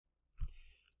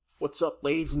What's up,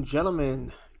 ladies and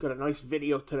gentlemen? Got a nice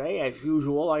video today, as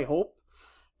usual, I hope.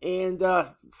 And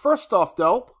first off,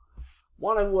 though,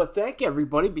 want to thank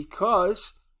everybody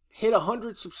because hit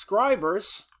 100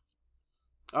 subscribers.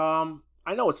 I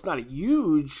know it's not a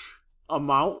huge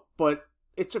amount, but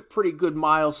it's a pretty good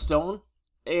milestone.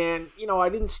 And you know,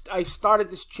 I started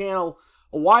this channel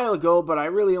a while ago, but I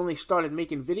really only started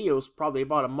making videos probably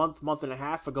about a month and a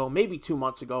half ago, maybe 2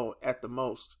 months ago at the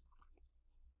most.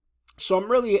 So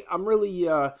I'm really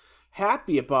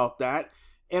happy about that,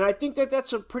 and I think that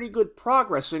that's a pretty good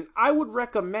progress. And I would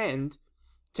recommend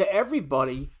to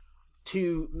everybody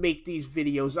to make these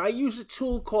videos. I use a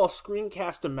tool called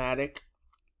Screencast-O-Matic.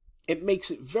 It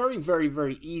makes it very, very,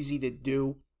 very easy to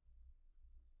do,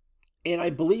 and I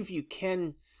believe you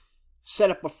can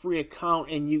set up a free account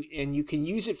and you can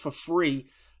use it for free.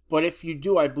 But if you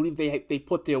do, I believe they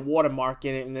put their watermark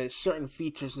in it, and there's certain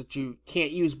features that you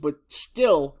can't use, but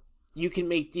still you can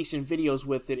make decent videos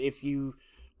with it if you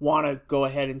want to go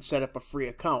ahead and set up a free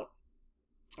account.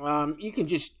 You can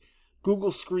just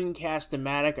Google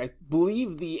Screencast-O-Matic. I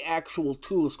believe the actual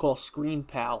tool is called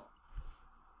ScreenPal,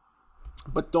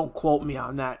 but don't quote me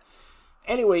on that.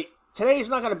 Anyway, today is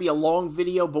not going to be a long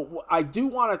video, but I do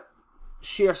want to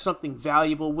share something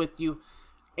valuable with you.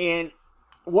 And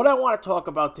what I want to talk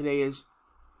about today is,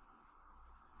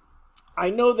 I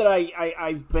know that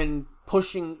I've been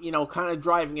pushing, you know, kind of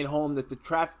driving it home that the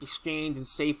traffic exchange and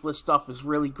safe list stuff is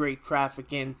really great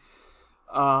traffic. And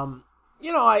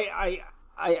you know,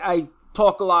 I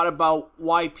talk a lot about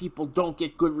why people don't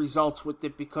get good results with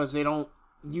it because they don't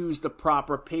use the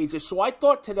proper pages. So I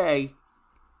thought today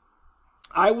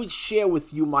I would share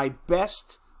with you my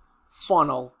best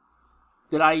funnel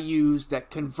that I use that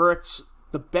converts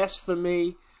the best for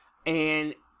me,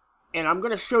 and I'm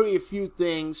going to show you a few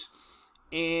things.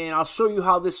 And I'll show you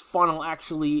how this funnel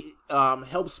actually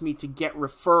helps me to get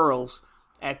referrals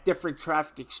at different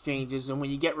traffic exchanges. And when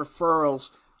you get referrals,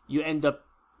 you end up,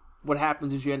 what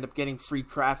happens is you end up getting free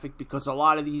traffic, because a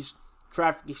lot of these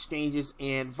traffic exchanges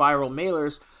and viral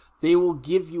mailers, they will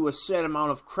give you a set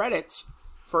amount of credits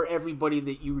for everybody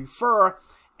that you refer.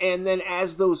 And then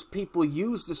as those people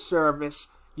use the service,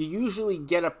 you usually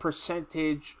get a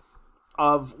percentage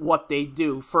of what they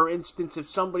do. For instance, if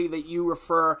somebody that you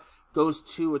refer goes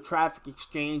to a traffic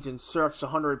exchange and surfs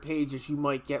 100 pages, you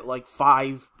might get like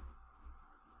 5%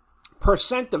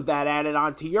 of that added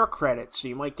onto your credits. So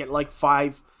you might get like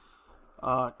 5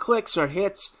 clicks or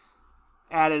hits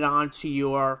added onto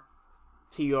your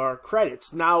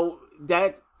credits. Now,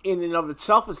 that in and of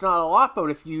itself is not a lot,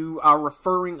 but if you are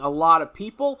referring a lot of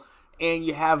people and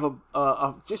you have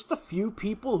just a few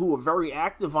people who are very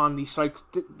active on these sites,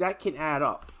 that can add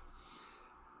up.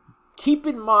 Keep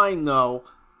in mind, though,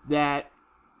 that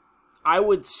I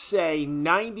would say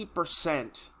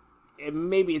 90%, and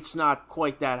maybe it's not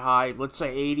quite that high, let's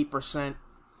say 80%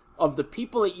 of the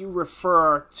people that you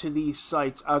refer to these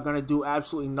sites are going to do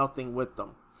absolutely nothing with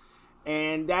them.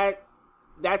 And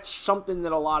that's something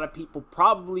that a lot of people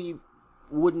probably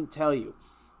wouldn't tell you.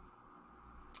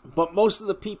 But most of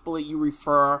the people that you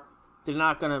refer, they're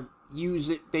not going to use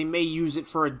it. They may use it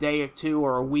for a day or two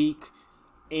or a week,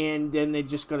 and then they're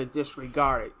just going to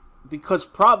disregard it, because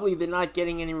probably they're not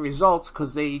getting any results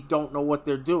because they don't know what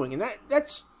they're doing. And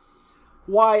that's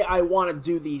why I want to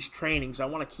do these trainings. I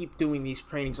want to keep doing these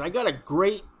trainings. I got a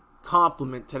great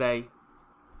compliment today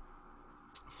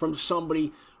from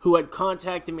somebody who had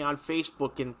contacted me on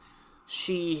Facebook, and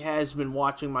she has been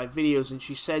watching my videos, and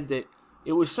she said that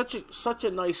it was such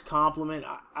a nice compliment.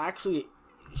 Actually,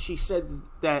 she said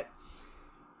that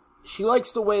she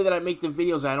likes the way that I make the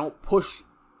videos. I don't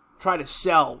try to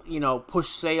sell, you know, push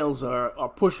sales or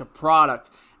push a product,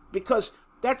 because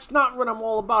that's not what I'm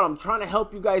all about. I'm trying to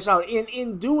help you guys out.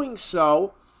 In doing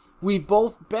so, we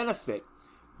both benefit.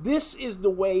 This is the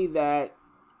way that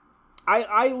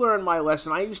I learned my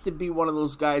lesson. I used to be one of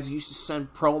those guys who used to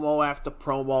send promo after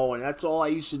promo, and that's all I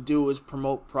used to do is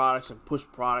promote products and push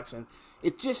products, and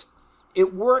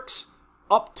it works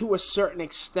up to a certain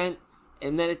extent,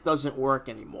 and then it doesn't work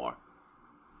anymore.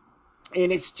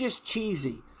 And it's just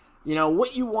cheesy. You know,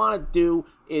 what you want to do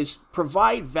is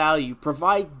provide value,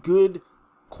 provide good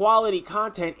quality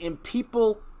content, and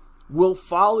people will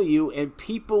follow you, and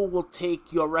people will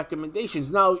take your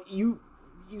recommendations. Now, you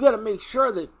got to make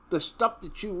sure that the stuff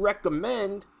that you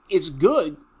recommend is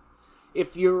good.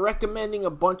 If you're recommending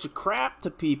a bunch of crap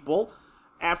to people,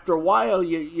 after a while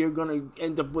you're going to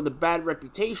end up with a bad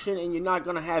reputation, and you're not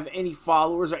going to have any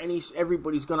followers, or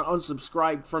everybody's going to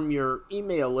unsubscribe from your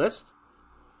email list.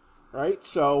 Right?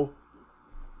 So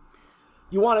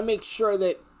you want to make sure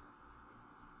that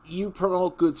you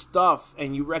promote good stuff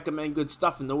and you recommend good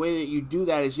stuff, and the way that you do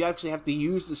that is you actually have to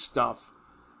use the stuff.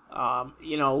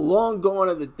 You know, long gone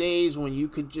are the days when you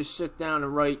could just sit down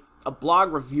and write a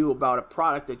blog review about a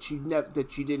product that you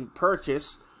didn't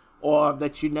purchase or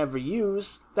that you never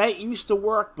use. That used to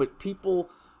work, but people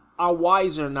are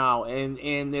wiser now,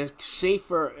 and they're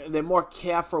safer, they're more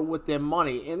careful with their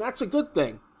money, and that's a good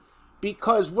thing,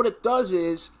 because what it does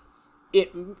is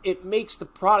it makes the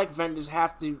product vendors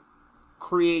have to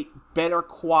create better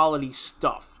quality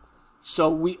stuff. So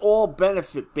we all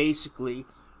benefit basically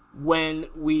when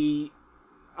we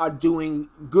are doing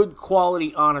good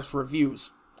quality, honest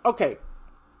reviews. Okay,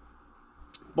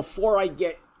 before I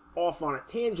get off on a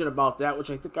tangent about that, which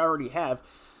I think I already have,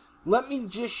 let me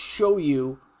just show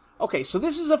you. Okay, so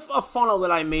this is a funnel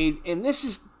that I made, and this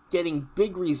is getting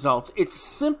big results. It's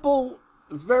simple,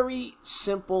 very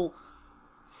simple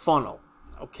funnel.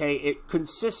 Okay, it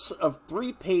consists of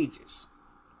 3 pages.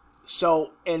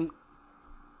 So, and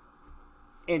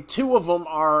 2 of them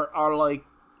are like,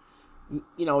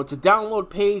 you know, it's a download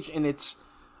page and it's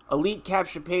a lead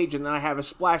capture page, and then I have a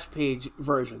splash page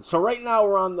version. So right now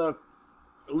we're on the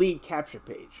lead capture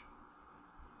page.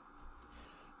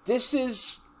 This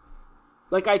is,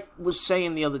 like I was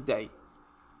saying the other day,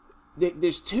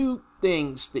 there's 2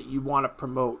 things that you want to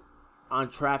promote on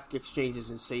traffic exchanges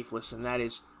and safe lists, and that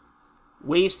is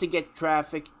ways to get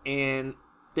traffic and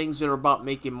things that are about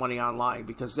making money online,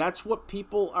 because that's what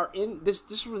people are in. This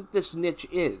is what this niche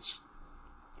is,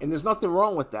 and there's nothing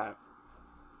wrong with that.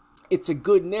 It's a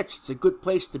good niche. It's a good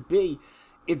place to be.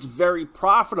 It's very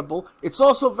profitable. It's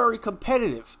also very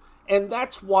competitive, and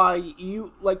that's why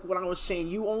you, like what I was saying,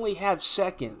 you only have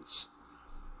seconds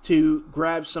to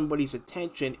grab somebody's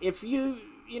attention. If you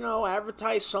know,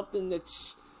 advertise something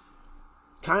that's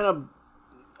kind of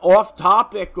off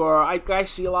topic, or I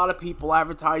see a lot of people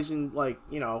advertising, like,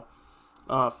 you know,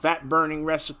 fat burning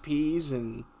recipes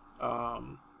and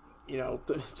you know,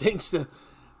 things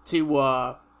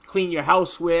to clean your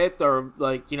house with, or,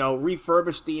 like, you know,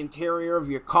 refurbish the interior of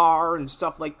your car and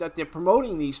stuff like that. They're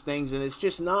promoting these things, and it's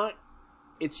just not,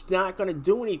 it's not going to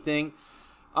do anything.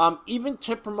 Even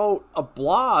to promote a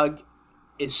blog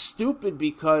is stupid,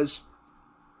 because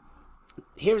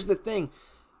here's the thing.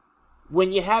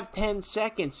 When you have 10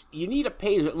 seconds, you need a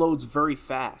page that loads very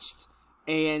fast.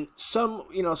 And some,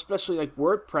 you know, especially like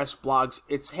WordPress blogs,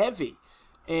 it's heavy.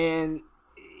 And,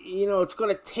 you know, it's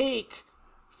going to take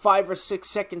 5 or 6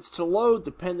 seconds to load,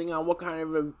 depending on what kind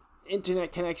of an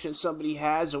internet connection somebody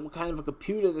has or what kind of a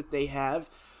computer that they have.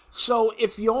 So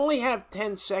if you only have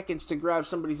 10 seconds to grab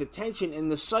somebody's attention and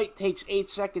the site takes 8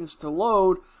 seconds to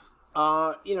load,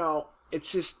 you know,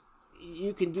 it's just,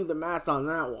 you can do the math on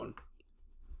that one.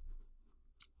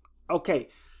 Okay,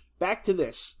 back to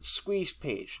this squeeze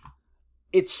page.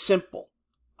 It's simple.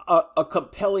 A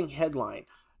compelling headline.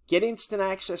 Get instant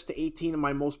access to 18 of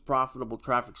my most profitable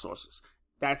traffic sources.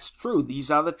 That's true. These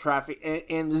are the traffic,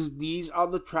 and these are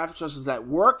the traffic sources that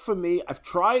work for me. I've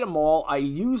tried them all. I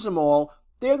use them all.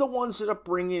 They're the ones that are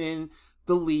bringing in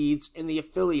the leads and the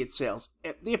affiliate sales.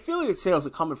 The affiliate sales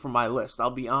are coming from my list, I'll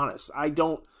be honest. I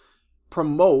don't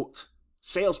promote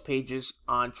sales pages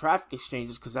on traffic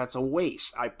exchanges because that's a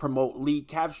waste. I promote lead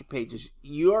capture pages.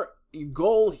 Your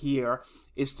goal here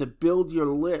is to build your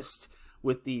list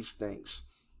with these things.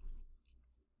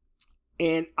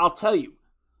 And I'll tell you,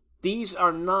 these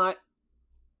are not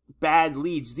bad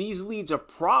leads. These leads are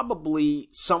probably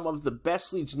some of the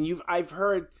best leads. And I've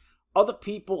heard other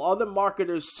people, other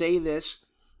marketers say this,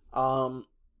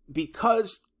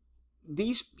 because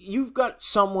you've got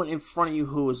someone in front of you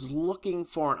who is looking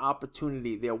for an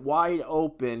opportunity. They're wide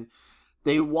open.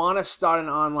 They want to start an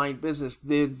online business.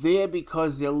 They're there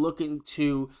because they're looking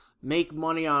to make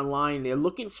money online. They're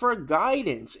looking for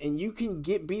guidance, and you can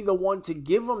be the one to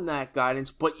give them that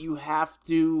guidance, but you have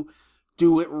to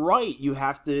do it right. You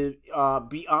have to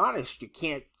be honest. You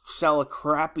can't sell a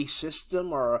crappy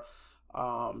system or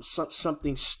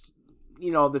something,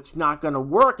 you know, that's not going to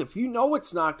work. If you know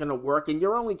it's not going to work and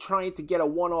you're only trying to get a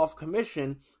one-off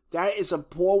commission, that is a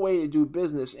poor way to do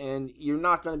business, and you're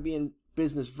not going to be in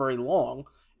business very long,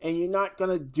 and you're not going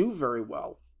to do very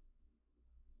well.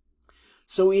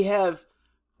 So we have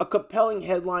a compelling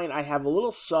headline. I have a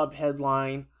little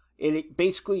sub-headline. It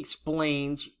basically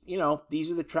explains, you know, these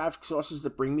are the traffic sources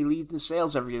that bring me leads and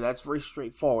sales every day. That's very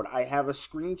straightforward. I have a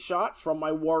screenshot from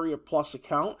my Warrior Plus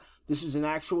account. This is an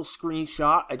actual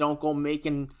screenshot. I don't go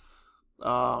making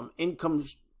income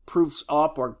proofs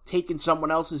up or taking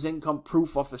someone else's income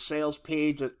proof off a sales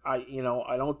page. I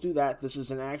don't do that. This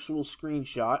is an actual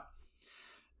screenshot.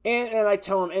 And I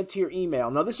tell them, enter your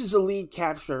email. Now, this is a lead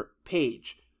capture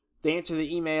page. They enter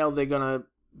the email, they're going to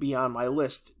be on my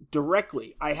list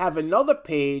directly. I have another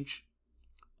page,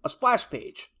 a splash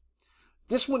page.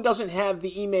 This one doesn't have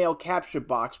the email capture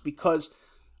box because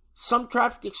some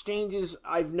traffic exchanges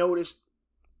I've noticed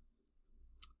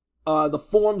the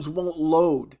forms won't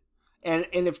load, and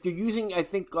if you're using, I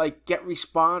think, like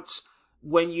GetResponse,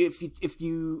 when you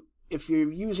if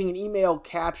you're using an email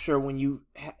capture, when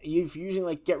if you're using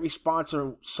like GetResponse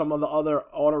or some of the other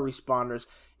autoresponders,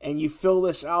 and you fill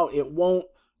this out, it won't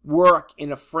work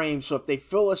in a frame. So if they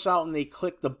fill this out and they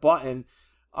click the button,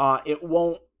 it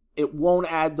won't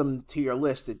add them to your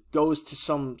list. It goes to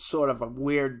some sort of a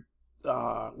weird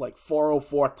like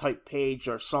 404 type page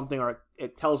or something, or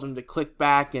it tells them to click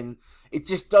back, and it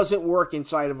just doesn't work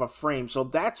inside of a frame. So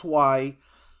that's why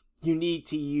you need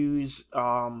to use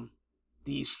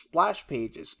these splash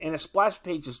pages. And a splash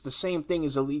page is the same thing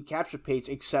as a lead capture page,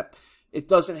 except it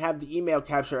doesn't have the email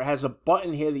capture. It has a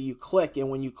button here that you click, and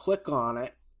when you click on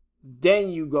it, then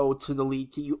you go to the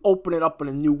lead key. You open it up in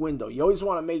a new window. You always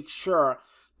want to make sure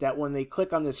that when they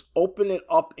click on this, open it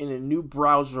up in a new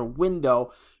browser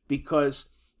window, because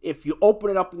if you open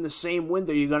it up in the same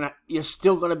window, you're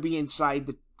still gonna be inside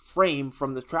the frame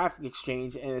from the traffic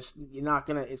exchange, and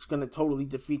it's gonna totally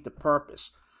defeat the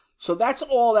purpose. So that's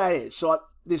all that is. So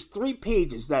there's 3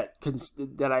 pages that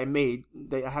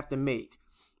I have to make.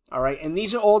 All right, and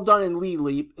these are all done in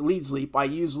leadsleap. I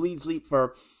use leadsleap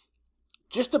for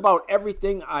just about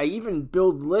everything. I even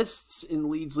build lists in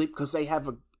leadsleap because they have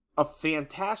a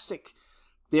fantastic,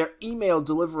 their email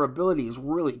deliverability is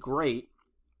really great,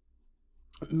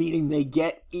 meaning they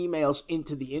get emails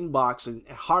into the inbox, and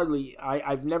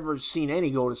I've never seen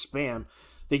any go to spam.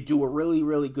 They do a really,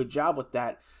 really good job with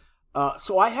that.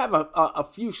 So I have a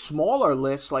few smaller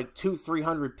lists, like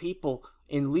 200-300 people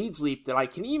in leadsleap that I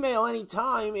can email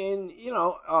anytime, and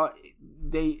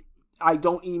I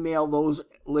don't email those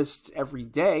lists every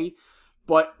day,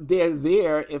 but they're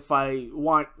there if I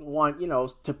want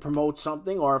to promote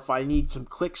something, or if I need some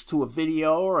clicks to a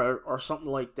video or something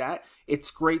like that.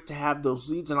 It's great to have those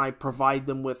leads, and I provide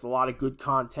them with a lot of good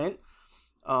content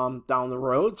down the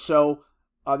road. So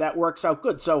that works out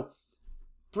good. So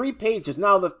 3 pages.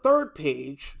 Now the 3rd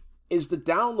page is the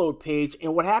download page,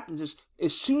 and what happens is,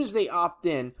 as soon as they opt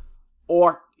in,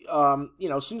 or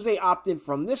as soon as they opt in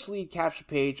from this lead capture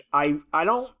page, I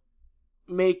don't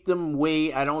make them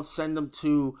wait. I don't send them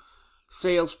to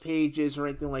sales pages or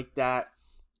anything like that.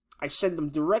 I send them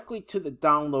directly to the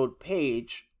download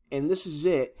page, and this is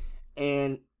it.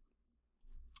 And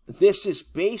this is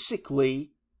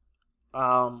basically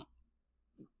all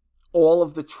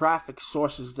of the traffic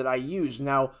sources that I use.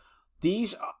 Now,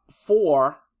 these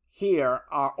 4 here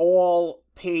are all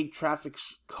paid traffic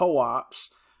co-ops.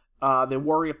 They're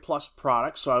Warrior Plus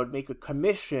products, so I would make a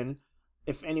commission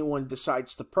if anyone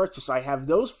decides to purchase. I have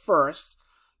those first.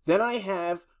 Then I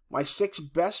have my 6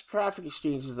 best traffic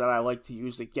exchanges that I like to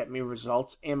use that get me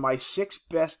results, and my 6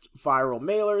 best viral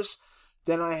mailers.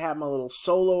 Then I have my little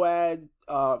solo ad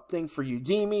thing for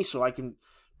Udemy, so I can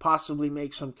possibly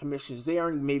make some commissions there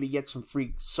and maybe get some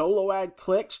free solo ad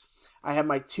clicks. I have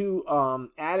my 2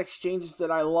 ad exchanges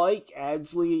that I like,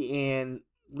 Adsley and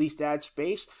Least Ad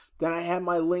Space. Then I have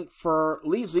my link for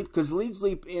leadsleap, because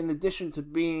leadsleap, in addition to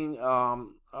being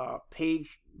a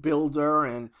page builder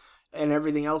and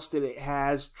everything else that it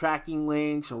has, tracking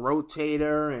links, a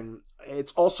rotator, and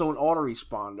it's also an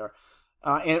autoresponder.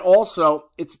 And also,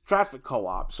 it's a traffic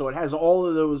co-op, so it has all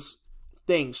of those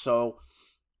things. So,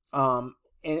 and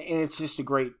it's just a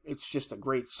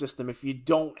great system. If you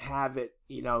don't have it,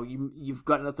 you've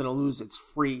got nothing to lose. It's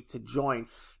free to join.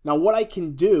 Now, what I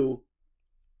can do,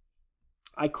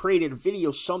 I created a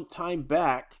video some time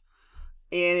back,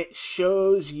 and it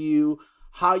shows you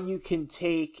how you can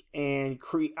take and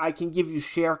create. I can give you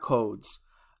share codes,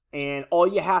 and all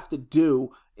you have to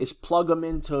do is plug them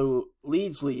into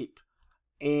leadsleap,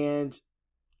 and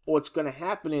what's going to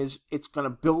happen is it's going to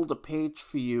build a page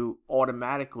for you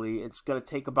automatically. It's going to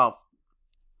take about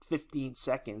 15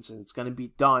 seconds, and it's going to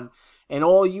be done. And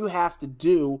all you have to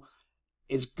do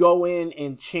is go in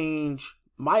and change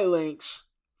my links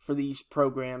for these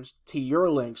programs to your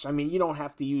links. I mean, you don't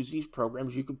have to use these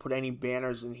programs. You can put any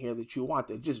banners in here that you want.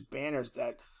 They're just banners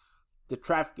that the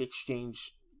traffic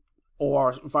exchange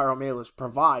or viral mailers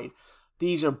provide.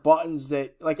 These are buttons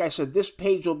that, like I said, this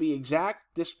page will be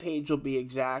exact, this page will be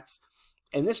exact,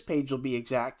 and this page will be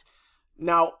exact.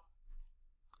 Now,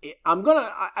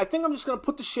 I think I'm just gonna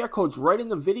put the share codes right in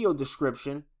the video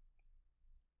description.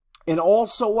 And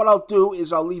also what I'll do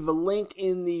is I'll leave a link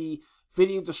in the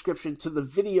video description to the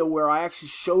video where I actually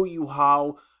show you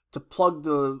how to plug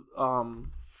the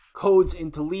codes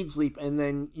into leadsleap, and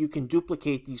then you can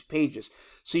duplicate these pages.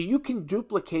 So you can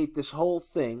duplicate this whole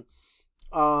thing.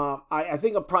 I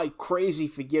think I'm probably crazy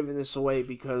for giving this away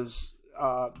because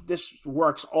this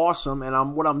works awesome,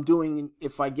 and what I'm doing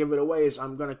if I give it away is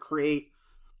I'm going to create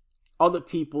other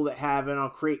people that have it, and I'll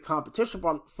create competition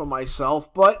for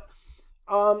myself. But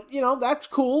you know, that's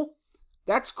cool.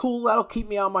 That's cool. That'll keep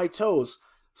me on my toes.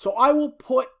 So I will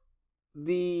put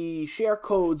the share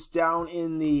codes down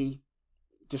in the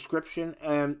description,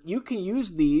 and you can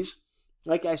use these.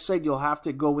 Like I said, you'll have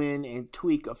to go in and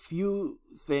tweak a few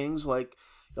things, like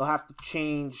you'll have to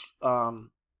change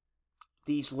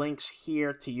these links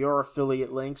here to your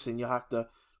affiliate links, and you'll have to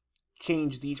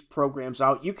change these programs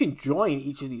out. You can join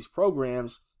each of these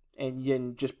programs and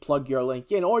then just plug your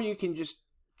link in, or you can just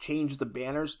change the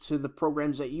banners to the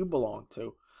programs that you belong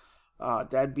to.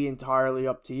 That'd be entirely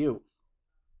up to you.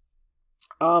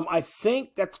 I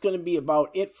think that's going to be about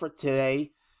it for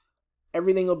today.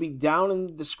 Everything will be down in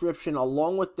the description,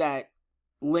 along with that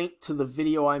link to the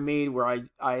video I made where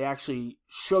I actually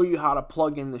show you how to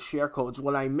plug in the share codes.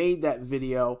 When I made that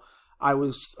video, I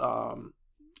was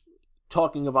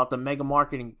talking about the Mega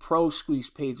Marketing Pro squeeze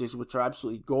pages, which are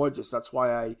absolutely gorgeous. That's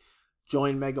why I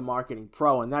joined Mega Marketing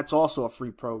Pro, and that's also a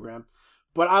free program.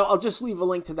 But I'll just leave a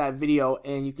link to that video,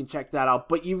 and you can check that out.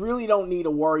 But you really don't need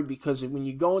to worry, because when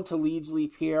you go into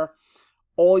leadsleap here,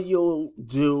 all you'll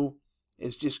do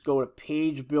is just go to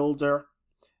Page Builder.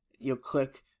 You'll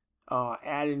click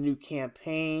Add a New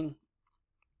Campaign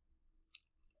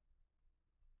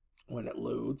when it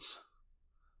loads.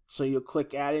 So you'll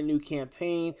click Add a New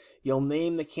Campaign. You'll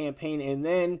name the campaign, and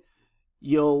then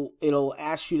it'll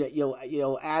ask you that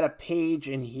you'll add a page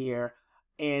in here,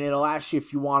 and it'll ask you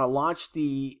if you want to launch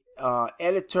the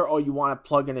editor or you want to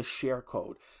plug in a share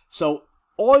code. So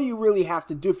all you really have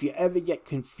to do, if you ever get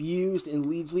confused in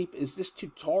leadsleap, is this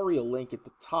tutorial link at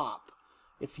the top.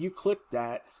 If you click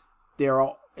that,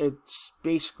 it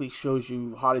basically shows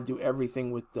you how to do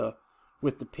everything with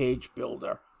the page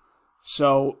builder.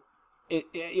 So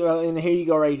and here you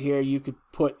go, right here. You could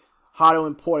put how to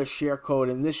import a share code,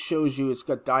 and this shows you it's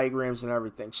got diagrams and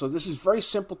everything. So this is very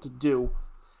simple to do.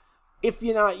 If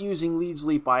you're not using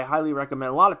leadsleap, I highly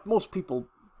recommend. Most people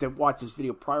that watch this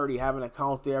video probably already have an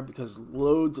account there, because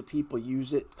loads of people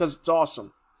use it because it's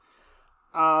awesome.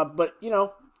 But you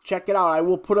know, check it out.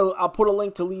 I'll put a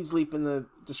link to leadsleap in the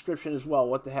description as well.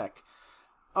 What the heck?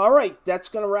 All right, that's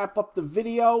gonna wrap up the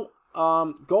video.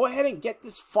 Go ahead and get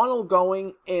this funnel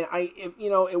going, and you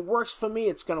know, it works for me,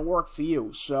 it's gonna work for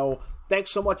you. So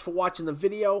thanks so much for watching the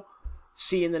video.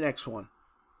 See you in the next one.